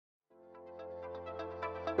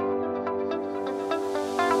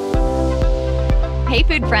Hey,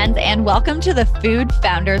 food friends, and welcome to the Food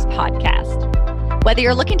Founders Podcast. Whether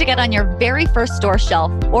you're looking to get on your very first store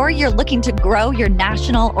shelf or you're looking to grow your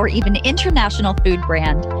national or even international food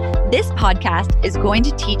brand, this podcast is going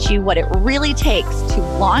to teach you what it really takes to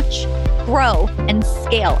launch, grow, and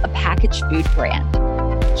scale a packaged food brand.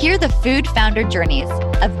 Hear the food founder journeys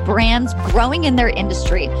of brands growing in their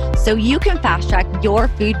industry so you can fast track your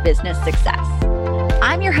food business success.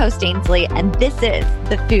 I'm your host, Ainsley, and this is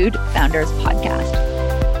the Food Founders Podcast.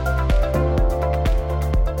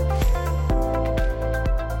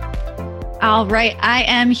 All right, I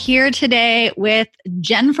am here today with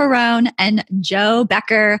Jen Ferrone and Joe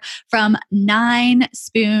Becker from 9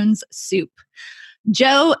 Spoons Soup.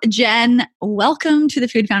 Joe, Jen, welcome to the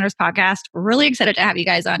Food Founders Podcast. Really excited to have you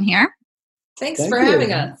guys on here. Thanks for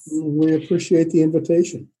having us. We appreciate the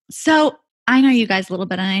invitation. So I know you guys a little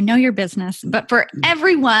bit and I know your business, but for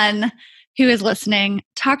everyone who is listening,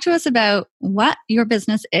 talk to us about what your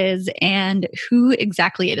business is and who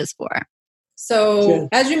exactly it is for. So,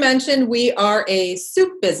 as you mentioned, we are a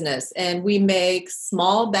soup business and we make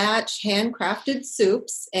small batch handcrafted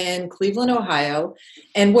soups in Cleveland, Ohio.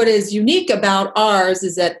 And what is unique about ours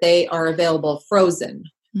is that they are available frozen,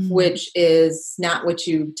 which is not what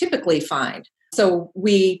you typically find. So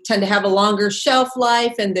we tend to have a longer shelf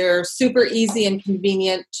life and they're super easy and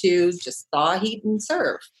convenient to just thaw, heat, and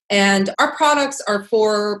serve. And our products are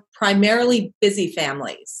for primarily busy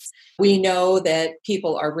families. We know that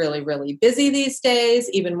people are really, really busy these days,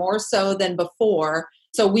 even more so than before.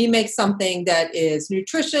 So we make something that is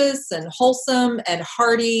nutritious and wholesome and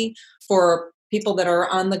hearty for people that are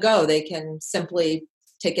on the go. They can simply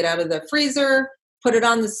take it out of the freezer, put it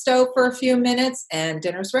on the stove for a few minutes, and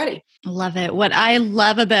dinner's ready. Love it. What I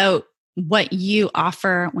love about what you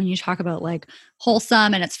offer when you talk about like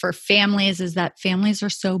wholesome and it's for families is that families are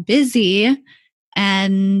so busy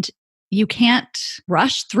and you can't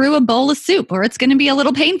rush through a bowl of soup or it's going to be a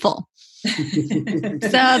little painful.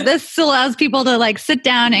 So this allows people to like sit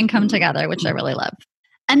down and come together, which I really love.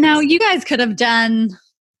 And now you guys could have done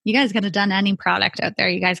any product out there.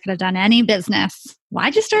 You guys could have done any business.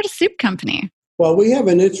 Why'd you start a soup company? Well, we have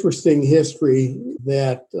an interesting history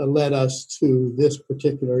that led us to this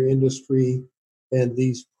particular industry and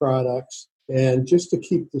these products. And just to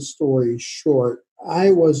keep the story short,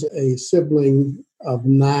 I was a sibling of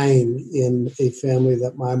 9 in a family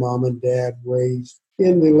that my mom and dad raised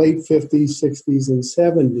in the late 50s, 60s, and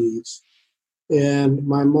 70s. And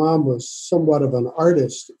my mom was somewhat of an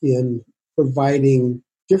artist in providing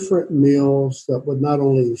different meals that would not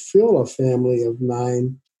only fill a family of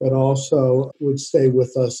 9, but also would stay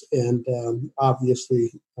with us. And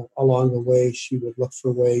obviously, along the way, she would look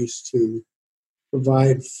for ways to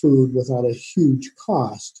provide food without a huge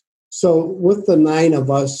cost. So with the 9 of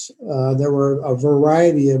us, there were a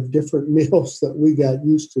variety of different meals that we got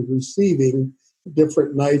used to receiving.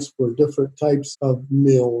 Different nights were different types of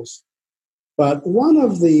meals. But one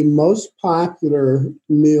of the most popular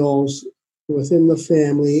meals within the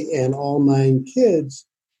family and all 9 kids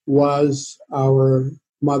was our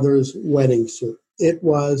mother's wedding soup. It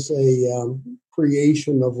was a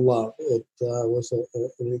creation of love. It was an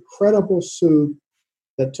incredible soup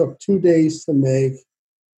that took 2 days to make.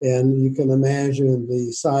 And you can imagine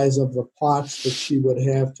the size of the pots that she would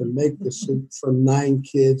have to make the soup for 9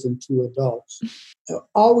 kids and 2 adults.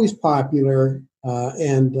 Always popular,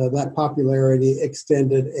 and that popularity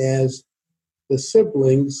extended as the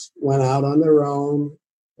siblings went out on their own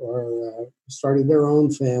or started their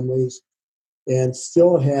own families and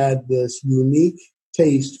still had this unique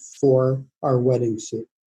taste for our wedding soup,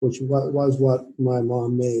 which was what my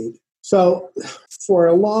mom made. So for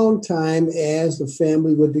a long time, as the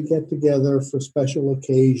family would get together for special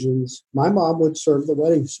occasions, my mom would serve the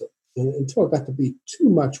wedding soup until it got to be too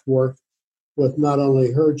much work with not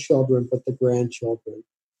only her children, but the grandchildren.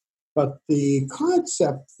 But the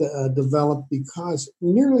concept developed because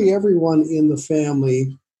nearly everyone in the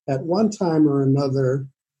family at one time or another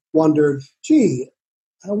wondered, gee,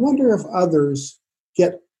 I wonder if others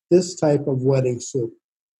get this type of wedding soup.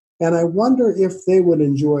 And I wonder if they would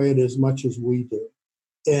enjoy it as much as we do.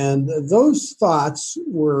 And those thoughts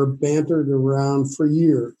were bantered around for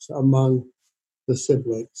years among the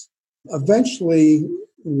siblings. Eventually,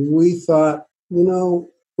 we thought,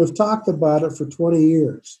 we've talked about it for 20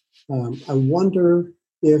 years. I wonder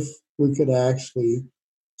if we could actually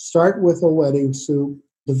start with a wedding soup,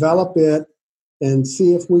 develop it, and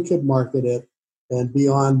see if we could market it. And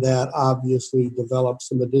beyond that, obviously, develop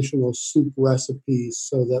some additional soup recipes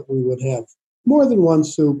so that we would have more than one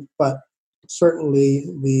soup, but certainly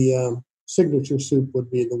the signature soup would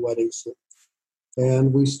be the wedding soup.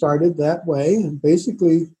 And we started that way. And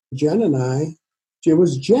basically, Jen and I it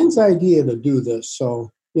was Jen's idea to do this.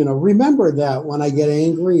 So, remember that when I get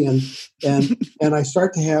angry and I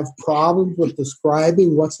start to have problems with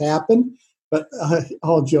describing what's happened. But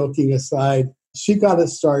all joking aside, she got it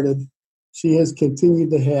started. She has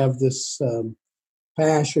continued to have this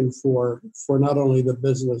passion for not only the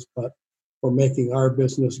business, but for making our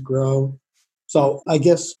business grow. So I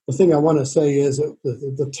guess the thing I want to say is that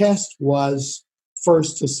the test was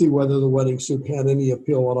first to see whether the wedding soup had any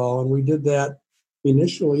appeal at all. And we did that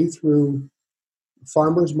initially through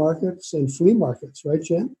farmers markets and flea markets, right,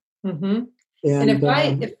 Jen? Mm-hmm.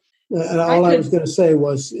 And all I was going to say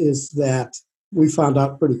is that we found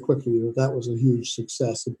out pretty quickly that was a huge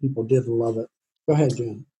success and people did love it. Go ahead,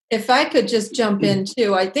 Jen. If I could just jump in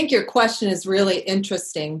too, I think your question is really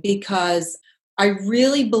interesting because I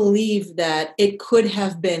really believe that it could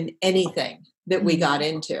have been anything that we got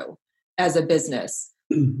into as a business.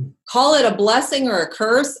 Call it a blessing or a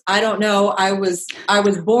curse. I don't know. I was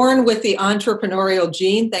born with the entrepreneurial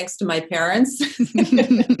gene, thanks to my parents.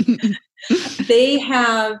 They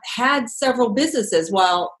have had several businesses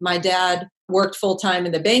while my dad worked full-time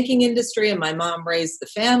in the banking industry and my mom raised the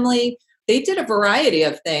family. They did a variety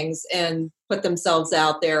of things and put themselves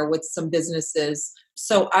out there with some businesses.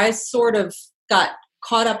 So I sort of got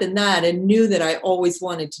caught up in that and knew that I always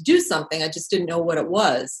wanted to do something. I just didn't know what it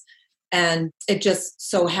was. And it just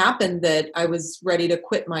so happened that I was ready to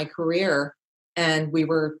quit my career and we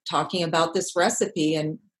were talking about this recipe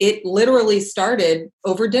and it literally started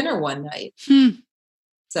over dinner one night.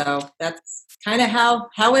 So that's kind of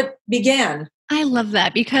how it began. I love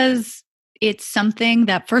that because it's something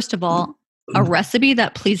that, first of all, a recipe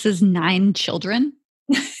that pleases 9 children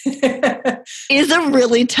is a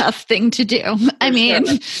really tough thing to do. I mean,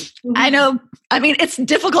 I know, it's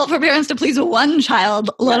difficult for parents to please one child,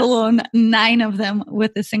 let alone 9 of them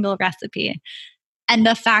with a single recipe. And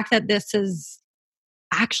the fact that this has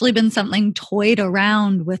actually been something toyed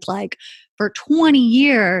around with for 20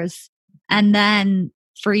 years, and then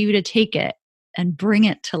for you to take it and bring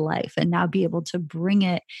it to life and now be able to bring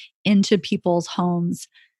it into people's homes.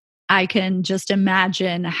 I can just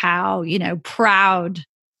imagine how, proud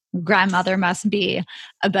grandmother must be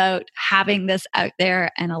about having this out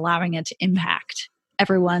there and allowing it to impact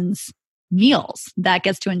everyone's meals that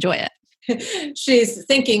gets to enjoy it. She's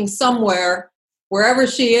thinking somewhere, wherever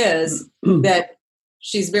she is, that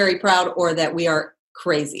she's very proud or that we are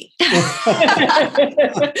crazy.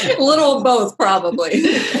 A little of both, probably.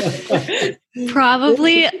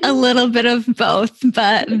 Probably a little bit of both,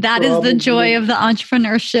 but that is the joy of the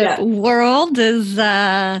entrepreneurship world is,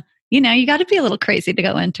 you got to be a little crazy to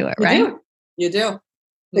go into it, right? You do.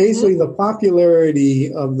 Basically, the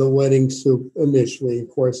popularity of the wedding soup initially, of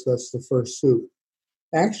course, that's the first soup,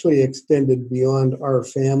 actually extended beyond our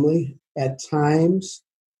family at times.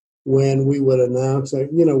 When we would announce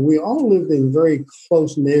that, we all lived in very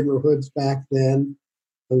close neighborhoods back then,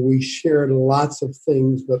 and we shared lots of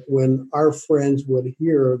things. But when our friends would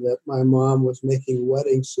hear that my mom was making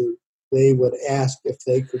wedding soup, they would ask if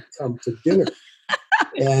they could come to dinner.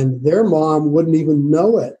 And their mom wouldn't even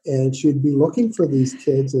know it. And she'd be looking for these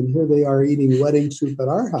kids, and here they are eating wedding soup at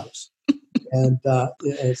our house. And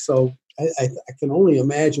so I can only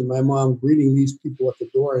imagine my mom greeting these people at the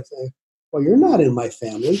door and saying, "Well, you're not in my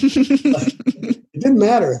family." It didn't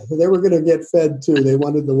matter. They were going to get fed too. They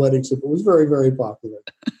wanted the wedding soup. It was very, very popular.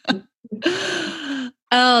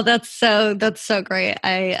 Oh, that's so great.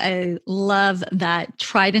 I love that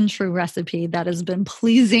tried and true recipe that has been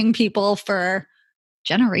pleasing people for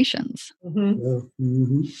generations.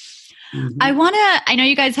 I know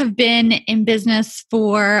you guys have been in business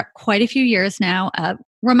for quite a few years now.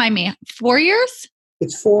 Remind me, 4 years?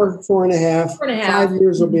 It's 4.5. 4.5. 5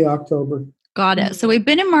 years will be October. Got it. So we've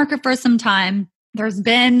been in market for some time. There's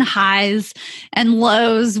been highs and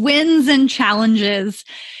lows, wins and challenges.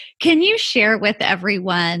 Can you share with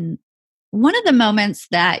everyone one of the moments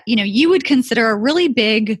that, you would consider a really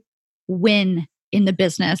big win in the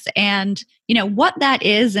business and, what that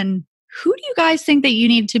is and who do you guys think that you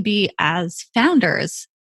need to be as founders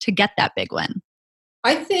to get that big win?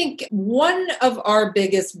 I think one of our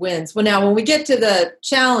biggest wins, well, now when we get to the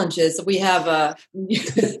challenges, we have a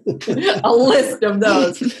list of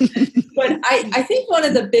those. But I think one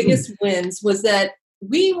of the biggest wins was that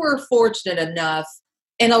we were fortunate enough,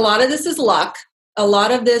 and a lot of this is luck. A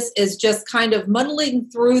lot of this is just kind of muddling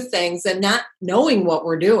through things and not knowing what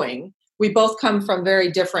we're doing. We both come from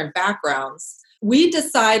very different backgrounds. We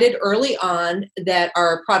decided early on that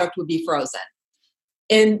our product would be frozen.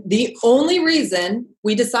 And the only reason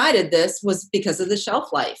we decided this was because of the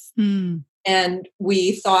shelf life. And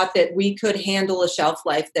we thought that we could handle a shelf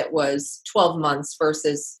life that was 12 months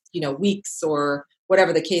versus, weeks or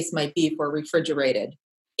whatever the case might be for refrigerated.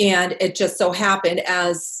 And it just so happened,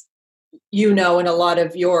 as you know, and a lot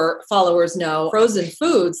of your followers know, frozen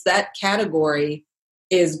foods, that category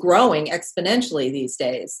is growing exponentially these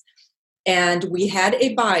days. And we had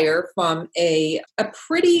a buyer from a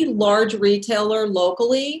pretty large retailer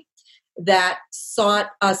locally that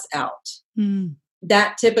sought us out.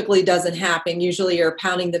 That typically doesn't happen. Usually you're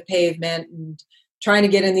pounding the pavement and trying to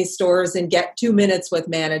get in these stores and get 2 minutes with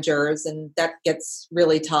managers, and that gets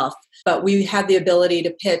really tough. But we had the ability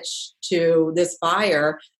to pitch to this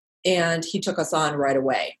buyer, and he took us on right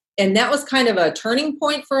away. And that was kind of a turning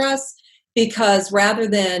point for us, because rather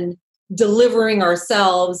than delivering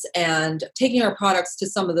ourselves and taking our products to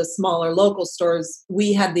some of the smaller local stores,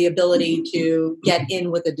 we had the ability to get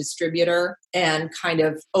in with a distributor and kind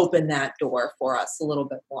of open that door for us a little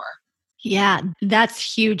bit more. Yeah,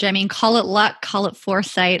 that's huge. I mean, call it luck, call it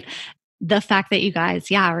foresight. The fact that you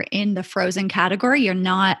guys, are in the frozen category, you're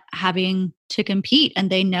not having to compete,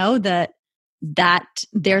 and they know that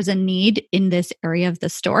there's a need in this area of the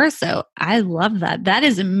store. So I love that. That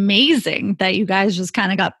is amazing that you guys just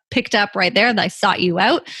kind of got picked up right there. They sought you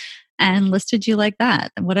out and listed you like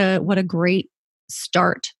that. What a great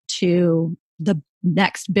start to the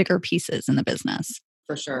next bigger pieces in the business.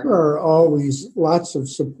 For sure. There are always lots of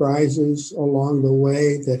surprises along the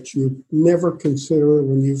way that you never consider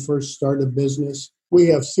when you first start a business. We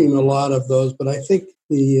have seen a lot of those, but I think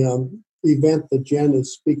the event that Jen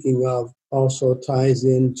is speaking of also ties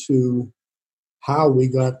into how we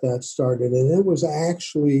got that started. And it was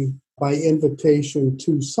actually by invitation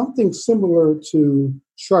to something similar to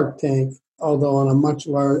Shark Tank, although on a much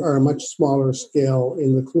larger or a much smaller scale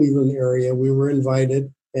in the Cleveland area. We were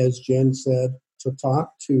invited, as Jen said, to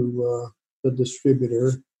talk to the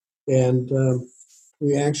distributor, and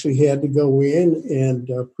we actually had to go in and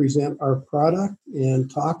present our product and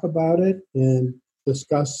talk about it and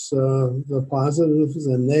discuss the positives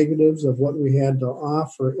and negatives of what we had to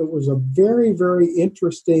offer. It was a very, very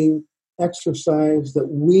interesting exercise that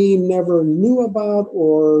we never knew about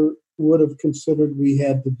or would have considered we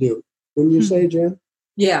had to do. Wouldn't you say, Jen?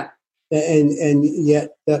 Yeah. And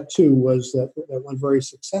yet that too that went very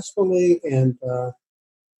successfully, and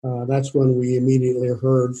that's when we immediately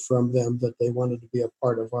heard from them that they wanted to be a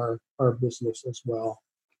part of our business as well.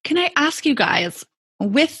 Can I ask you guys,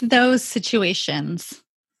 with those situations,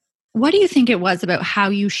 what do you think it was about how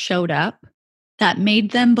you showed up that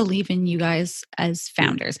made them believe in you guys as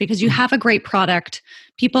founders? Because you have a great product,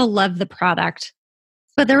 people love the product,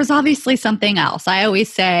 but there was obviously something else. I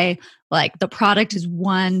always say, like, the product is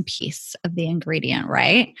one piece of the ingredient,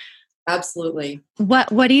 right? Absolutely. What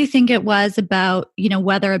do you think it was about,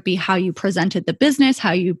 whether it be how you presented the business,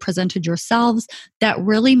 how you presented yourselves, that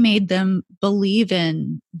really made them believe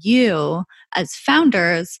in you as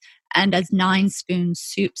founders and as Nine Spoon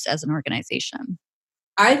Soups as an organization?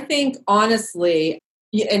 I think, honestly,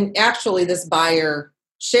 and actually this buyer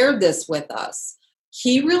shared this with us,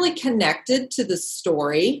 he really connected to the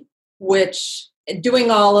story, which, doing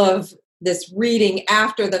all of this reading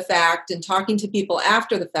after the fact and talking to people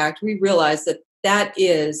after the fact, we realized that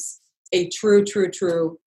is a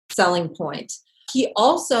true selling point. He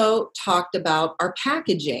also talked about our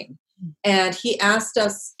packaging, and he asked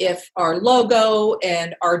us if our logo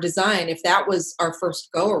and our design, if that was our first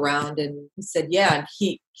go around, and he said, yeah, and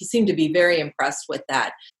he seemed to be very impressed with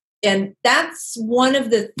that. And that's one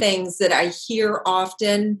of the things that I hear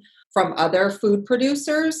often from other food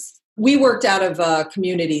producers. We worked out of a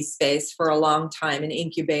community space for a long time, an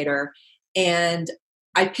incubator, and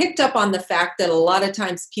I picked up on the fact that a lot of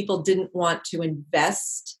times people didn't want to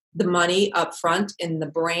invest the money up front in the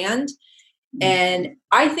brand. And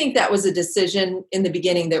I think that was a decision in the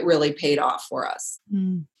beginning that really paid off for us,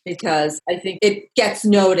 because I think it gets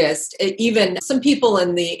noticed. Even some people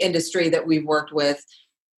in the industry that we've worked with,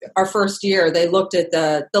 our first year, they looked at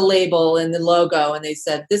the label and the logo and they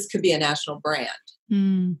said, this could be a national brand.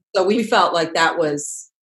 So we felt like that was,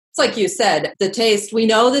 it's like you said, the taste, we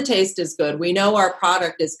know the taste is good. We know our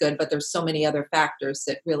product is good, but there's so many other factors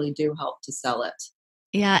that really do help to sell it.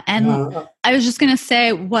 Yeah. And I was just going to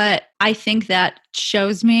say, what I think that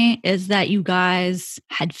shows me is that you guys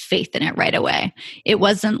had faith in it right away. It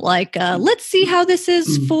wasn't like, let's see how this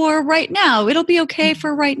is for right now. It'll be okay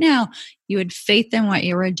for right now. You had faith in what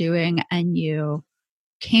you were doing, and you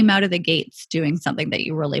came out of the gates doing something that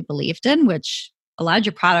you really believed in, which allowed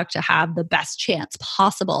your product to have the best chance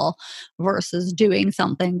possible versus doing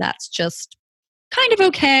something that's just kind of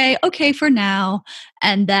okay for now.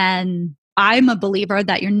 And then I'm a believer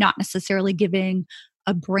that you're not necessarily giving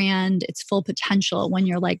a brand its full potential when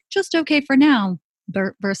you're like, just okay for now,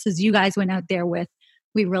 versus you guys went out there with,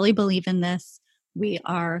 we really believe in this. we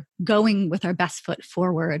are going with our best foot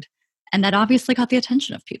forward. And that obviously got the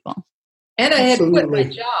attention of people. And I had quit my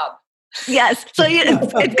job. Yes. So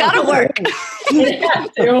it's got to work. It had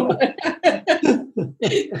to.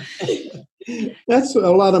 That's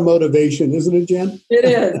a lot of motivation, isn't it, Jen? It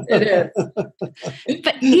is.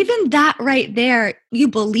 But even that right there, you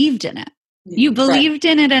believed in it. You believed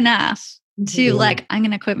in it enough to I'm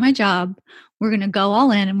going to quit my job. We're going to go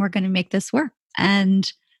all in and we're going to make this work.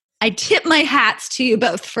 And I tip my hats to you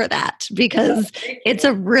both for that, because it's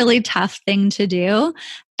a really tough thing to do.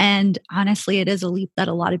 And honestly, it is a leap that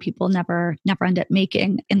a lot of people never end up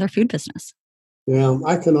making in their food business. Yeah,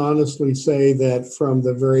 I can honestly say that from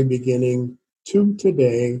the very beginning to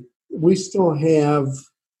today, we still have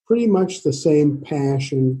pretty much the same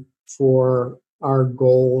passion for our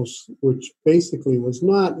goals, which basically was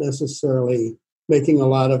not necessarily making a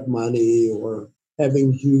lot of money or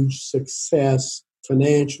having huge success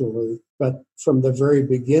financially. But from the very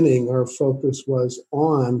beginning, our focus was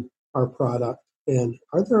on our product. And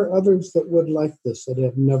are there others that would like this that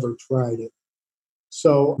have never tried it?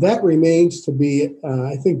 So that remains to be,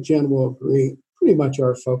 I think Jen will agree, pretty much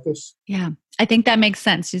our focus. Yeah, I think that makes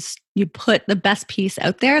sense. You put the best piece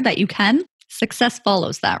out there that you can. Success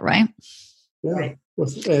follows that, right? Yeah. Right.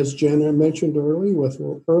 As Jen mentioned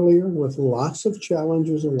earlier, with lots of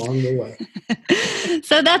challenges along the way.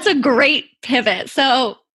 So that's a great pivot.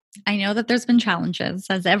 So I know that there's been challenges,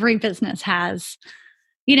 as every business has.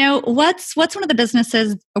 What's one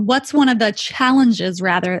of the challenges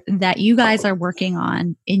rather that you guys are working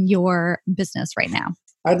on in your business right now?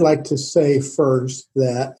 I'd like to say first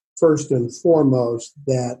and foremost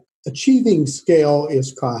that achieving scale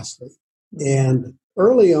is costly. And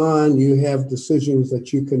early on, you have decisions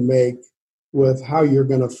that you can make with how you're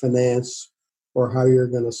going to finance or how you're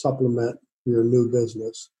going to supplement your new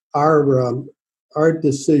business. Our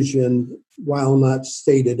decision, while not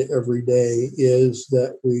stated every day, is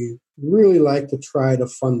that we really like to try to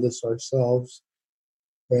fund this ourselves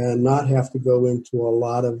and not have to go into a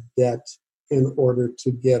lot of debt in order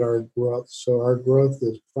to get our growth. So our growth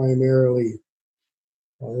is primarily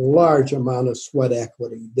a large amount of sweat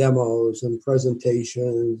equity, demos and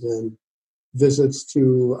presentations and visits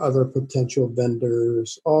to other potential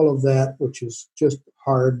vendors, all of that, which is just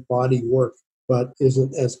hard body work, but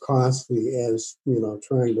isn't as costly as,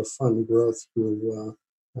 trying to fund growth through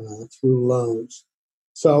loans.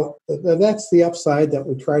 So that's the upside, that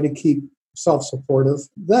we try to keep self-supportive.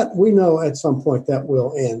 That we know at some point that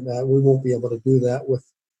will end. We won't be able to do that with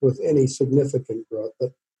any significant growth.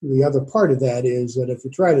 But the other part of that is that if you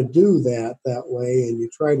try to do that way and you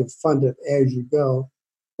try to fund it as you go,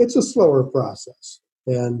 it's a slower process.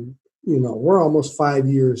 And, we're almost 5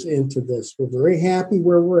 years into this. We're very happy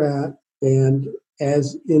where we're at. And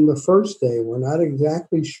as in the first day, we're not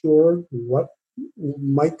exactly sure what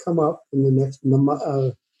might come up in the next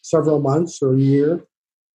several months or a year.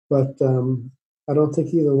 But I don't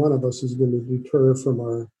think either one of us is going to deter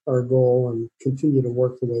from our goal and continue to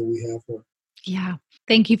work the way we have worked. Yeah.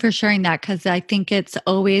 Thank you for sharing that, because I think it's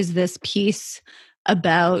always this piece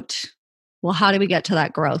about, well, how do we get to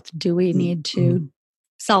that growth? Do we need to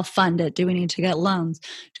self-fund it? Do we need to get loans?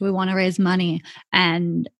 Do we want to raise money?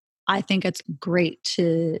 And I think it's great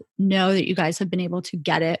to know that you guys have been able to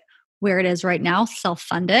get it where it is right now,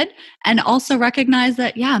 self-funded, and also recognize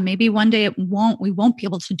that, maybe one day we won't be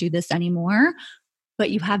able to do this anymore,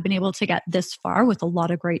 but you have been able to get this far with a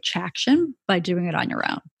lot of great traction by doing it on your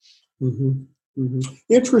own. Mm-hmm. Mm-hmm.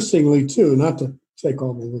 Interestingly, too, not to take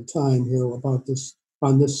all of the time here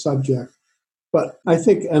on this subject, but I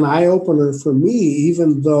think an eye-opener for me,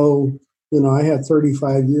 even though, I had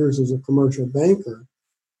 35 years as a commercial banker,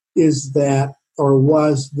 was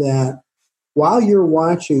that while you're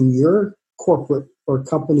watching your corporate or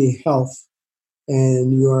company health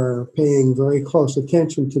and you're paying very close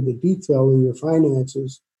attention to the detail in your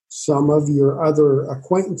finances, some of your other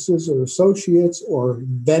acquaintances or associates or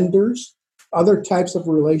vendors, other types of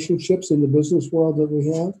relationships in the business world that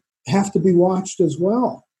we have to be watched as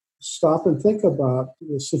well. Stop and think about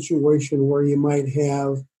the situation where you might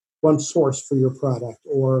have one source for your product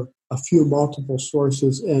or a few multiple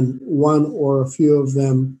sources and one or a few of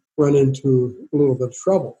them run into a little bit of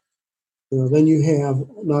trouble. Then you have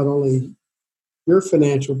not only your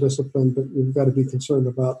financial discipline, but you've got to be concerned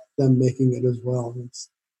about them making it as well.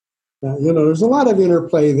 There's a lot of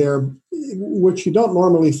interplay there, which you don't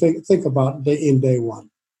normally think about in day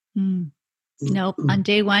one. Nope. On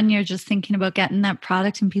day one, you're just thinking about getting that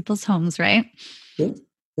product in people's homes, right? Yeah.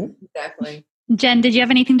 Exactly. Jen, did you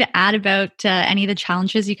have anything to add about any of the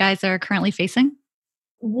challenges you guys are currently facing?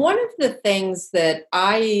 One of the things that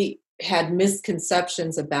I had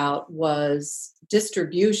misconceptions about was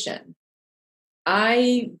distribution.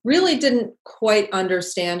 I really didn't quite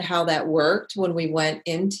understand how that worked when we went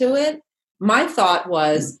into it. My thought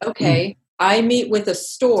was, okay, I meet with a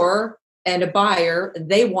store and a buyer,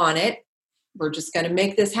 they want it. We're just going to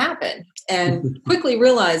make this happen. And quickly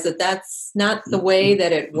realized that that's not the way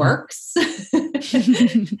that it works.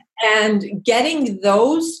 And getting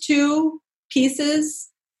those two pieces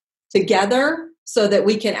together so that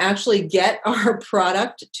we can actually get our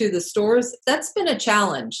product to the stores, that's been a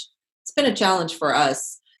challenge. It's been a challenge for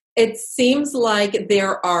us. It seems like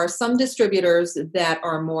there are some distributors that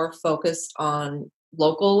are more focused on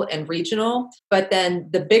local and regional, but then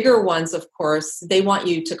the bigger ones, of course, they want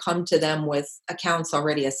you to come to them with accounts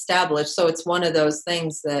already established. So it's one of those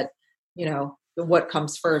things that, what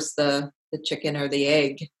comes first, the chicken or the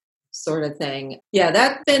egg sort of thing. Yeah,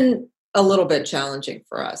 that's been a little bit challenging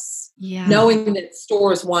for us. Yeah. Knowing that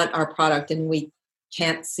stores want our product and we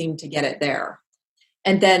can't seem to get it there.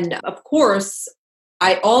 And then, of course,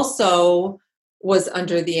 I also was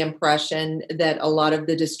under the impression that a lot of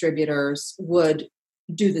the distributors would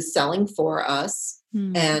do the selling for us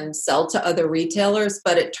and sell to other retailers.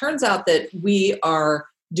 But it turns out that we are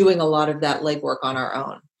doing a lot of that legwork on our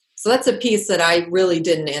own. So that's a piece that I really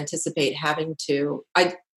didn't anticipate having to.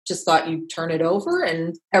 I just thought you turn it over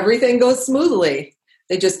and everything goes smoothly.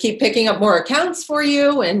 They just keep picking up more accounts for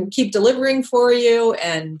you and keep delivering for you.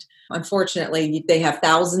 And unfortunately, they have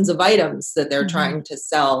thousands of items that they're trying to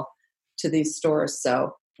sell to these stores.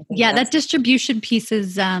 So yeah, that distribution piece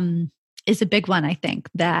is a big one. I think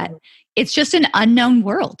that it's just an unknown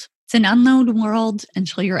world. It's an unknown world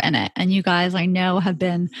until you're in it. And you guys, I know, have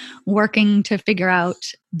been working to figure out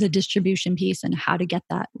the distribution piece and how to get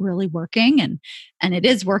that really working. And it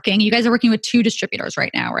is working. You guys are working with 2 distributors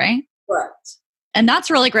right now, right? Correct. And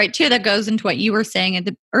that's really great too. That goes into what you were saying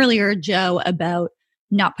earlier, Joe, about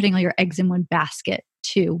not putting all your eggs in one basket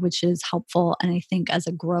too, which is helpful. And I think as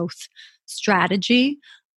a growth strategy,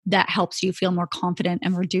 that helps you feel more confident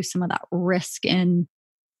and reduce some of that risk in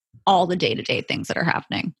all the day-to-day things that are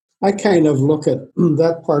happening. I kind of look at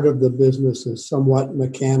that part of the business as somewhat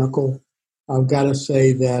mechanical. I've got to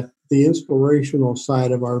say that the inspirational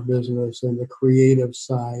side of our business and the creative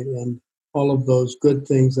side and all of those good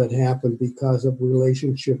things that happen because of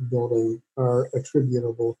relationship building are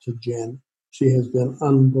attributable to Jen. She has been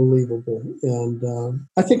unbelievable. And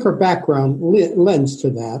I think her background lends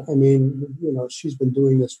to that. I mean, she's been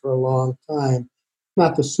doing this for a long time,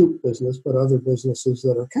 not the soup business, but other businesses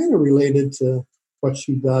that are kind of related to what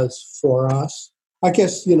she does for us. I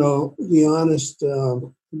guess, the honest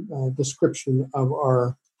description of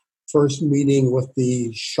our first meeting with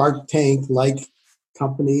the Shark Tank-like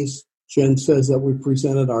companies, Jen says that we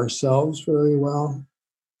presented ourselves very well.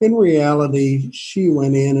 In reality, she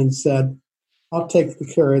went in and said, I'll take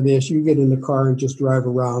care of this. You get in the car and just drive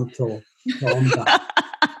around till I'm done.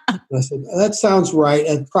 I said, that sounds right.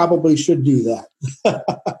 I probably should do that.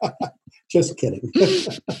 Just kidding.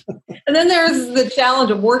 And then there's the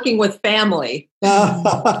challenge of working with family.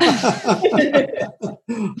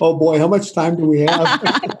 Oh boy, how much time do we have?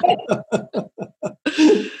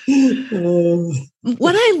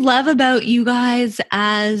 What I love about you guys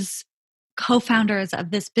as co-founders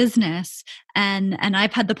of this business, and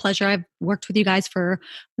I've had the pleasure, I've worked with you guys for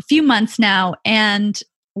a few months now, and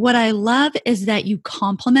what I love is that you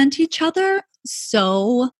complement each other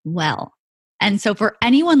so well. And so for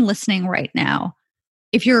anyone listening right now,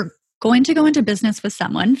 if you're going to go into business with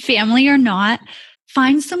someone, family or not,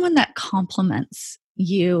 find someone that complements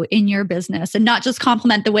you in your business, and not just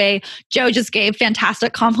compliment the way Joe just gave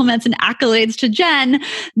fantastic compliments and accolades to Jen.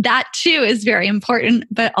 That too is very important,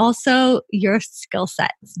 but also your skill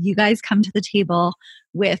sets. You guys come to the table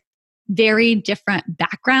with very different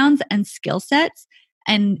backgrounds and skill sets.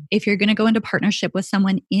 And if you're going to go into partnership with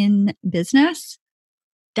someone in business,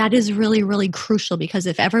 that is really, really crucial, because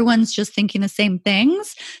if everyone's just thinking the same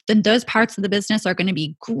things, then those parts of the business are going to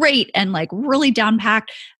be great and like really down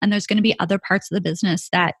packed. And there's going to be other parts of the business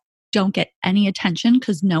that don't get any attention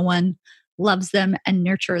because no one loves them and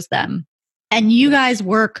nurtures them. And you guys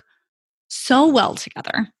work so well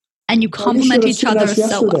together and you complement each other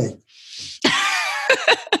so well.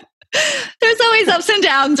 There's always ups and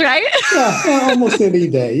downs, right? Yeah, almost any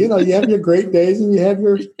day. You have your great days and you have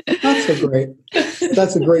your not so great.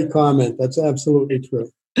 That's a great comment. That's absolutely true.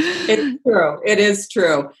 It's true. It is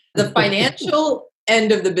true. The financial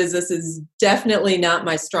end of the business is definitely not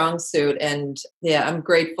my strong suit. And yeah, I'm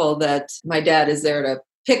grateful that my dad is there to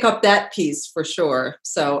pick up that piece for sure.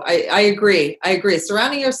 So I agree. I agree.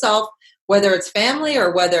 Surrounding yourself, whether it's family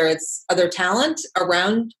or whether it's other talent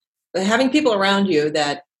around, having people around you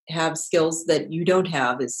that have skills that you don't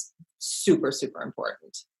have is super, super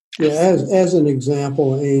important. Yeah, as an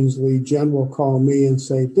example, Ainsley, Jen will call me and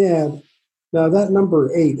say, Dad, now that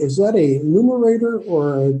number 8, is that a numerator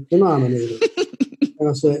or a denominator? And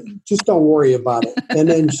I'll say, just don't worry about it. And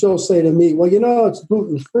then she'll say to me, well, it's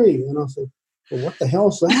gluten-free. And I'll say, well, what the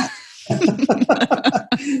hell's that?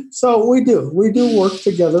 So we do work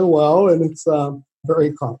together well, and it's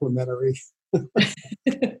very complimentary.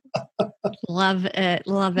 Love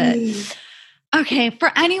it. Okay,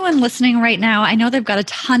 for anyone listening right now, I know they've got a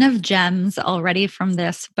ton of gems already from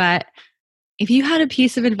this, but if you had a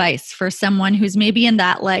piece of advice for someone who's maybe in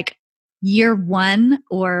that like year 1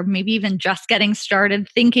 or maybe even just getting started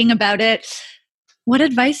thinking about it, what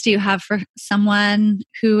advice do you have for someone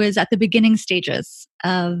who is at the beginning stages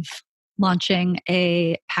of launching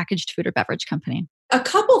a packaged food or beverage company? A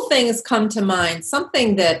couple things come to mind.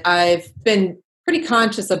 Something that I've been pretty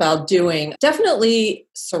conscious about doing, definitely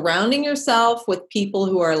surrounding yourself with people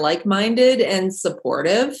who are like-minded and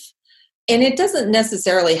supportive. And it doesn't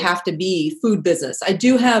necessarily have to be food business. I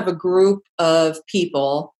do have a group of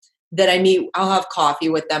people that I meet. I'll have coffee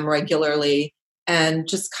with them regularly and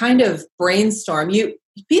just kind of brainstorm. You'd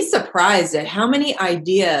be surprised at how many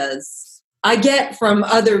ideas I get from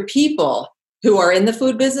other people who are in the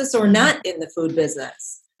food business or not in the food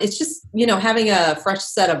business. It's just, having a fresh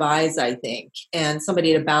set of eyes, I think, and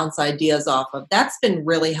somebody to bounce ideas off of. That's been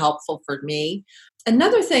really helpful for me.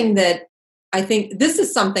 Another thing that I think, this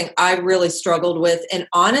is something I really struggled with. And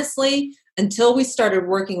honestly, until we started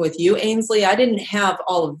working with you, Ainsley, I didn't have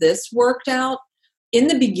all of this worked out. In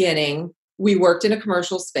the beginning, we worked in a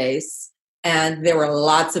commercial space and there were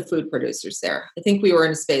lots of food producers there. I think we were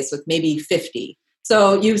in a space with maybe 50.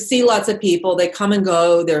 So you see lots of people, they come and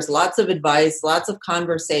go. There's lots of advice, lots of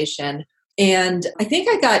conversation. And I think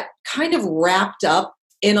I got kind of wrapped up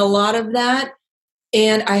in a lot of that.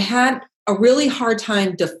 And I had a really hard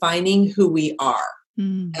time defining who we are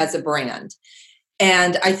as a brand.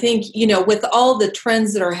 And I think, with all the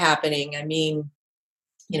trends that are happening, I mean,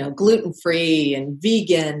 gluten-free and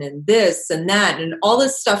vegan and this and that and all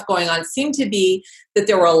this stuff going on, it seemed to be that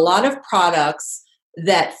there were a lot of products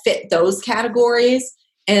that fit those categories.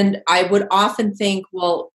 And I would often think,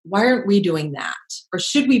 well, why aren't we doing that? Or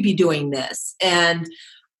should we be doing this? And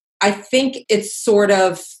I think it sort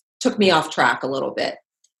of took me off track a little bit.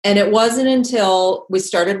 And it wasn't until we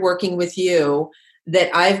started working with you that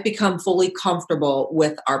I've become fully comfortable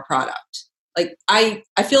with our product. Like I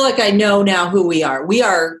feel like I know now who we are. We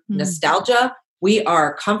are nostalgia. We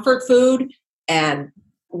are comfort food. And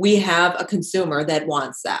we have a consumer that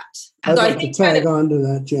wants that. I'd like to tag on to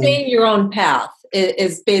that, Jen. Staying your own path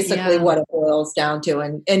is basically what it boils down to,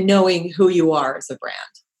 and knowing who you are as a brand.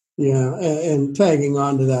 Yeah, and tagging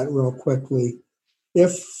on to that real quickly,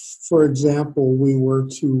 if, for example, we were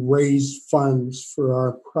to raise funds for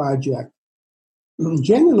our project,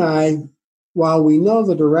 Jen and I, while we know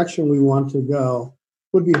the direction we want to go,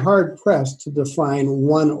 would be hard-pressed to define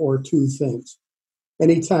one or two things.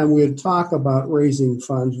 Anytime we'd talk about raising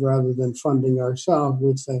funds rather than funding ourselves,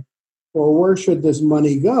 we'd say, well, where should this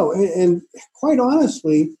money go? And quite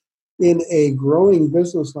honestly, in a growing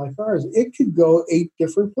business like ours, it could go 8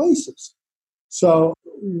 different places. So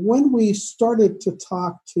when we started to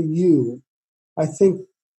talk to you, I think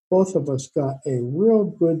both of us got a real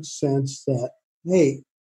good sense that, hey,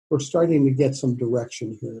 we're starting to get some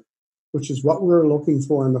direction here, which is what we were looking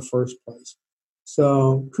for in the first place.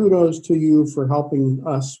 So kudos to you for helping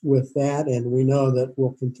us with that, and we know that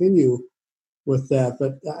we'll continue with that.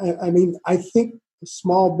 But I think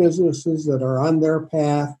small businesses that are on their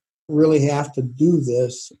path really have to do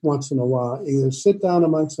this once in a while. Either sit down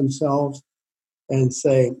amongst themselves and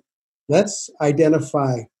say, let's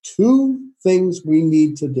identify 2 things we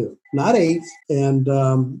need to do, not 8.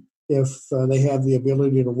 And if they have the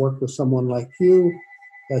ability to work with someone like you,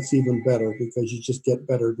 that's even better because you just get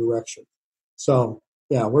better direction. So,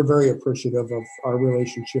 yeah, we're very appreciative of our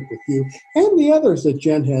relationship with you and the others that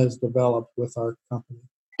Jen has developed with our company.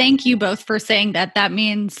 Thank you both for saying that. That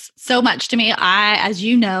means so much to me. As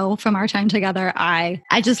you know, from our time together, I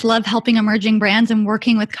just love helping emerging brands and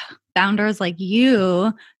working with founders like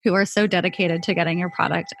you who are so dedicated to getting your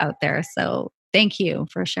product out there. So thank you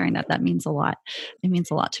for sharing that. That means a lot. It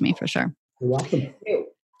means a lot to me for sure. You're welcome.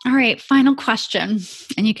 All right, final question.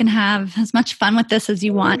 And you can have as much fun with this as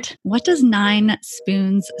you want. What does 9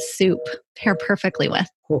 Spoons Soup pair perfectly with?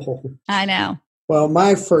 I know. Well,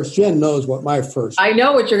 Jen knows what my first. I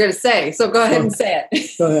know what you're going to say, so go ahead and say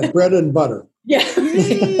it. Go ahead, bread and butter. Yeah.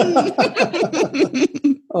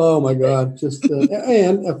 Oh my God!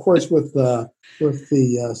 And of course with the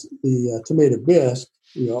tomato bisque,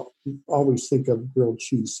 you always think of grilled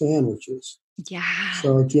cheese sandwiches. Yeah.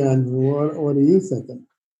 So, Jen, what are you thinking?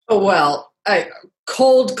 Oh, well,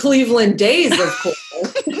 cold Cleveland days, of course,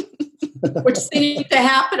 which seem to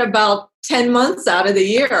happen about 10 months out of the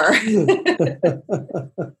year.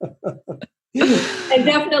 And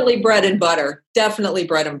definitely bread and butter. Definitely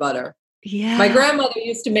bread and butter. Yeah. My grandmother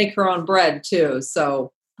used to make her own bread too.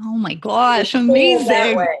 So, oh my gosh,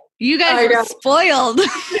 amazing. You guys are spoiled.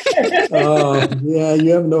 Yeah,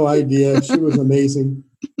 you have no idea. She was amazing.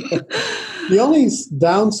 The only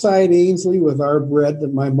downside, Ainsley, with our bread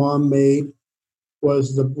that my mom made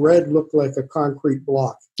was the bread looked like a concrete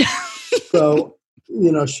block. So,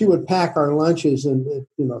 she would pack our lunches and,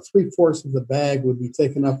 3/4 of the bag would be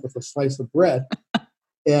taken up with a slice of bread.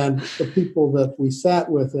 And the people that we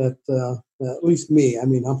sat with at least me, I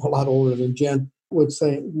mean, I'm a lot older than Jen, would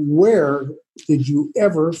say, where did you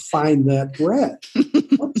ever find that bread?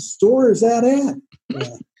 What store is that at?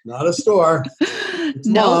 Not a store. It's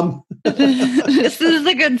Mom. This is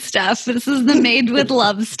the good stuff. This is the made with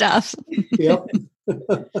love stuff. Yep.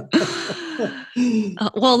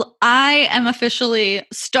 Well, I am officially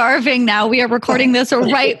starving now. We are recording this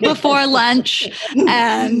right before lunch,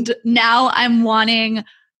 and now I'm wanting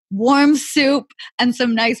warm soup and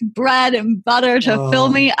some nice bread and butter to fill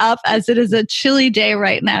me up, as it is a chilly day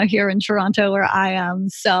right now here in Toronto where I am.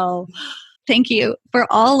 So thank you for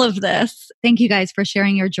all of this. Thank you guys for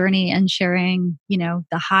sharing your journey and sharing, the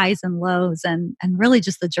highs and lows and really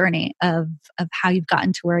just the journey of how you've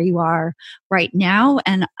gotten to where you are right now.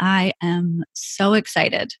 And I am so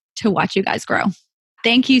excited to watch you guys grow.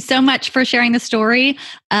 Thank you so much for sharing the story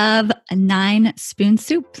of 9 Spoon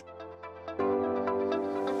Soup.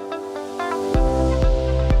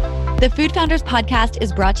 The Food Founders Podcast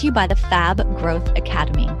is brought to you by the Fab Growth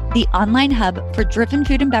Academy, the online hub for driven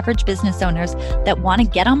food and beverage business owners that want to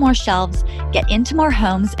get on more shelves, get into more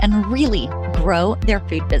homes, and really grow their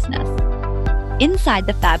food business. Inside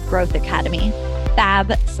the Fab Growth Academy,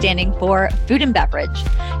 Fab standing for food and beverage,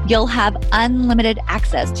 you'll have unlimited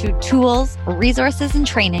access to tools, resources, and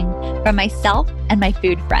training from myself and my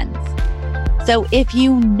food friends. So if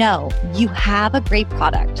you have a great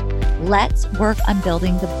product, let's work on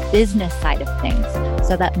building the business side of things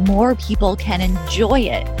so that more people can enjoy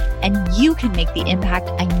it and you can make the impact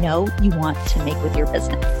I know you want to make with your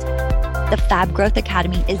business. The Fab Growth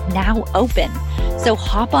Academy is now open, so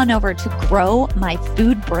hop on over to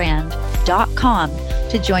growmyfoodbrand.com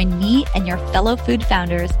to join me and your fellow food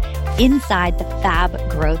founders inside the Fab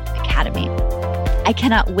Growth Academy. I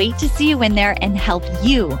cannot wait to see you in there and help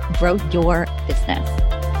you grow your business.